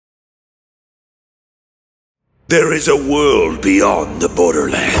There is a world beyond the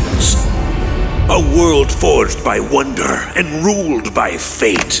borderlands. A world forged by wonder and ruled by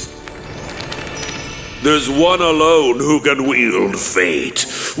fate. There's one alone who can wield fate.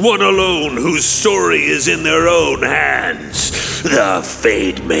 One alone whose story is in their own hands. The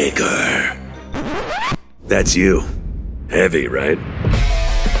Fate Maker. That's you. Heavy, right?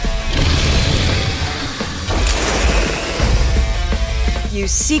 You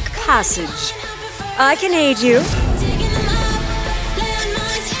seek passage. I can aid you.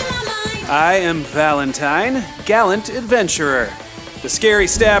 I am Valentine, gallant adventurer. The scary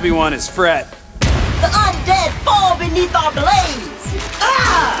stabby one is Fret. The undead fall beneath our blaze!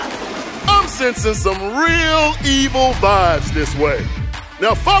 Ah! I'm sensing some real evil vibes this way.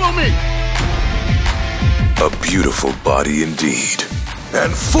 Now follow me! A beautiful body indeed.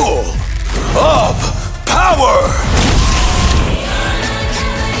 And full of power!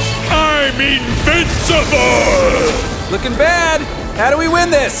 I'm invincible! Looking bad! How do we win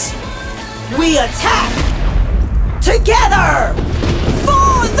this? We attack! Together!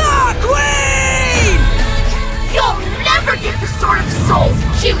 For the Queen! You'll never get the Sword of Souls,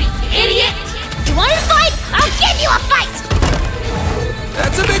 cutie idiot! You want to fight? I'll give you a fight!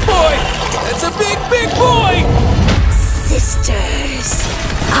 That's a big boy! That's a big, big boy! Sisters,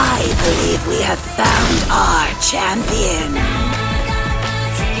 I believe we have found our champion.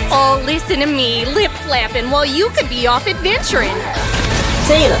 Oh, listen to me, lip-flapping while you could be off adventuring.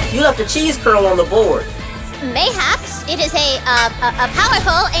 Tina, you left a cheese curl on the board. Mayhaps it is a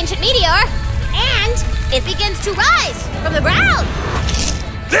powerful ancient meteor, and it begins to rise from the ground.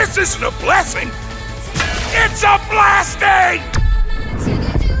 This isn't a blessing! It's a blasting!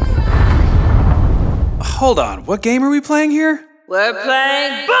 Hold on, what game are we playing here? We're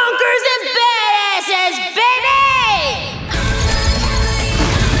playing Bunkers and Badasses, baby!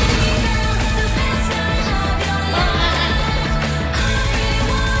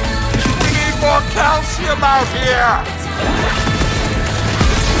 We need more calcium out here!